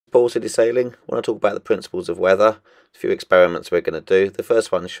before city sailing, when I talk about the principles of weather, a few experiments we're going to do. The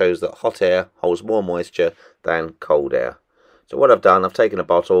first one shows that hot air holds more moisture than cold air. So what I've done, I've taken a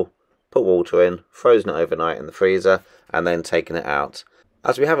bottle, put water in, frozen it overnight in the freezer, and then taken it out.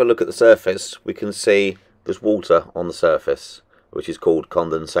 As we have a look at the surface, we can see there's water on the surface, which is called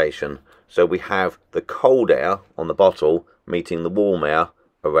condensation. So we have the cold air on the bottle meeting the warm air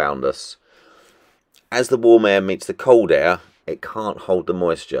around us. As the warm air meets the cold air, it can't hold the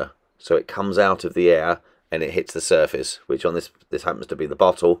moisture, so it comes out of the air and it hits the surface, which on this happens to be the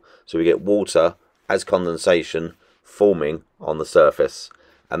bottle. So we get water as condensation forming on the surface,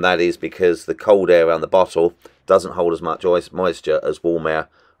 and that is because the cold air around the bottle doesn't hold as much moisture as warm air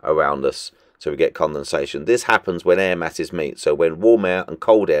around us, so we get condensation. This happens when air masses meet. So when warm air and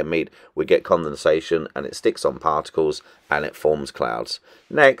cold air meet, we get condensation, and it sticks on particles and it forms clouds.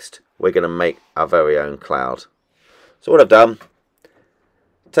 Next, we're going to make our very own cloud. So what I've done,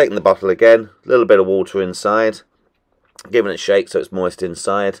 taken the bottle again, a little bit of water inside, giving it a shake so it's moist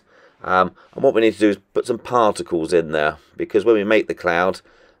inside. And what we need to do is put some particles in there, because when we make the cloud,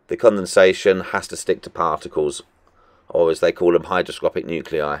 the condensation has to stick to particles, or as they call them, hygroscopic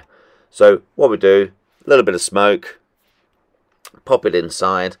nuclei. So what we do, a little bit of smoke, pop it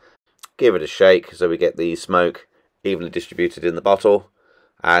inside, give it a shake so we get the smoke evenly distributed in the bottle.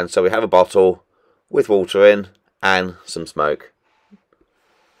 And so we have a bottle with water in and some smoke.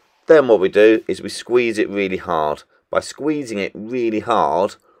 Then what we do is we squeeze it really hard. By squeezing it really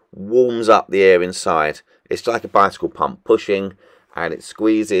hard, warms up the air inside. It's like a bicycle pump pushing, and it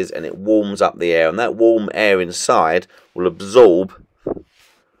squeezes and it warms up the air, and that warm air inside will absorb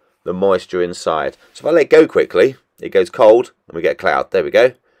the moisture inside. So if I let go quickly, it goes cold and we get a cloud. There we go.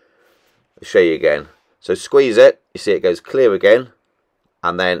 I'll show you again. So squeeze it, you see it goes clear again,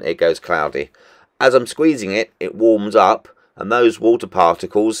 and then it goes cloudy. As I'm squeezing it, it warms up, and those water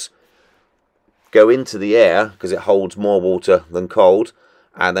particles go into the air because it holds more water than cold.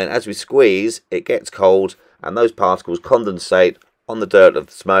 And then as we squeeze, it gets cold, and those particles condensate on the dirt of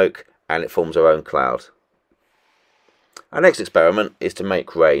the smoke, and it forms our own cloud. Our next experiment is to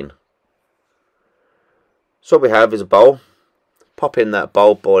make rain. So what we have is a bowl. Pop in that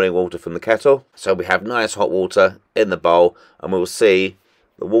bowl boiling water from the kettle. So we have nice hot water in the bowl, and we will see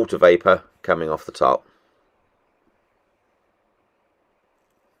the water vapour coming off the top.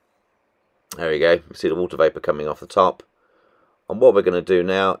 There we go. You see the water vapour coming off the top. And what we're going to do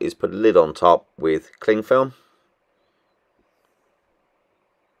now is put a lid on top with cling film.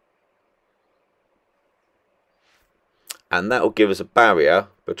 And that will give us a barrier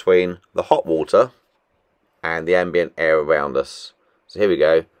between the hot water and the ambient air around us. So here we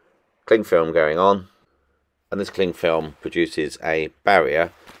go, cling film going on, and this cling film produces a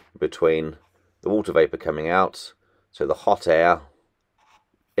barrier between the water vapour coming out, so the hot air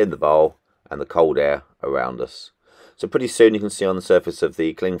in the bowl, and the cold air around us. So pretty soon you can see on the surface of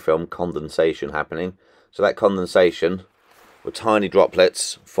the cling film condensation happening. So that condensation with tiny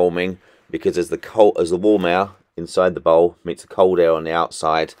droplets forming, because as the warm air inside the bowl meets the cold air on the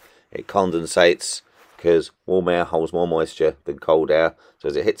outside, it condensates, because warm air holds more moisture than cold air. So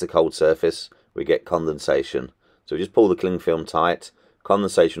as it hits the cold surface, we get condensation. So we just pull the cling film tight,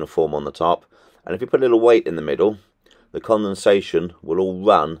 condensation will form on the top, and if you put a little weight in the middle, the condensation will all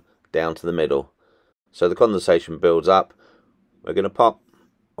run down to the middle. So the condensation builds up. We're going to pop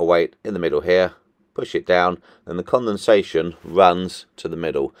a weight in the middle here, push it down, and the condensation runs to the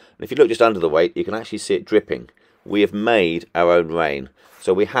middle. And if you look just under the weight, you can actually see it dripping. We have made our own rain.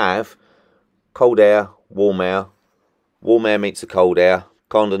 So we have cold air meets the cold air,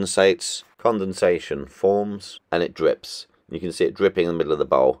 condensates, condensation forms, and it drips. You can see it dripping in the middle of the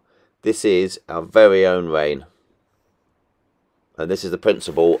bowl. This is our very own rain. And this is the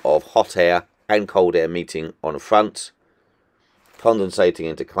principle of hot air and cold air meeting on a front, condensating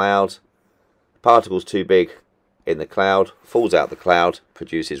into cloud. Particles too big in the cloud, falls out the cloud,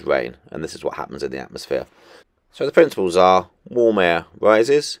 produces rain. And this is what happens in the atmosphere. So the principles are: warm air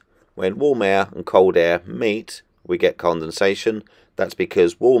rises. When warm air and cold air meet, we get condensation. That's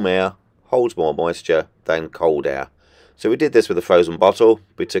because warm air holds more moisture than cold air. So we did this with a frozen bottle.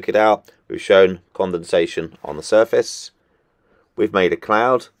 We took it out. We've shown condensation on the surface. We've made a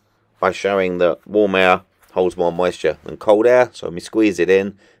cloud by showing that warm air holds more moisture than cold air. So when we squeeze it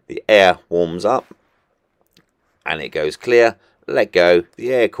in, the air warms up and it goes clear. Let go,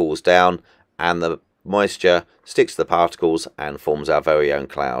 the air cools down, and the moisture sticks to the particles and forms our very own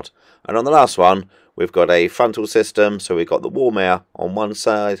cloud. And on the last one, we've got a frontal system. So we've got the warm air on one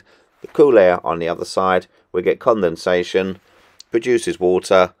side, the cool air on the other side. We get condensation, produces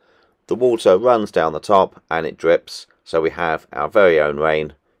water. The water runs down the top and it drips. So we have our very own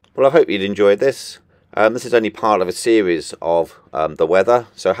rain Well, I hope you'd enjoyed this. This is only part of a series of the weather,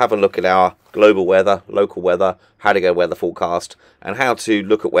 so have a look at our global weather, local weather, how to get a weather forecast, and how to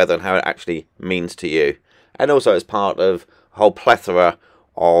look at weather and how it actually means to you. And also as part of a whole plethora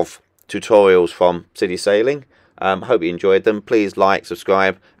of tutorials from city sailing. Hope you enjoyed them. Please like,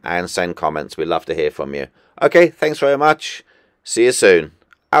 subscribe, and send comments. We'd love to hear from you. Okay, thanks very much. See you soon.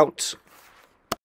 Out.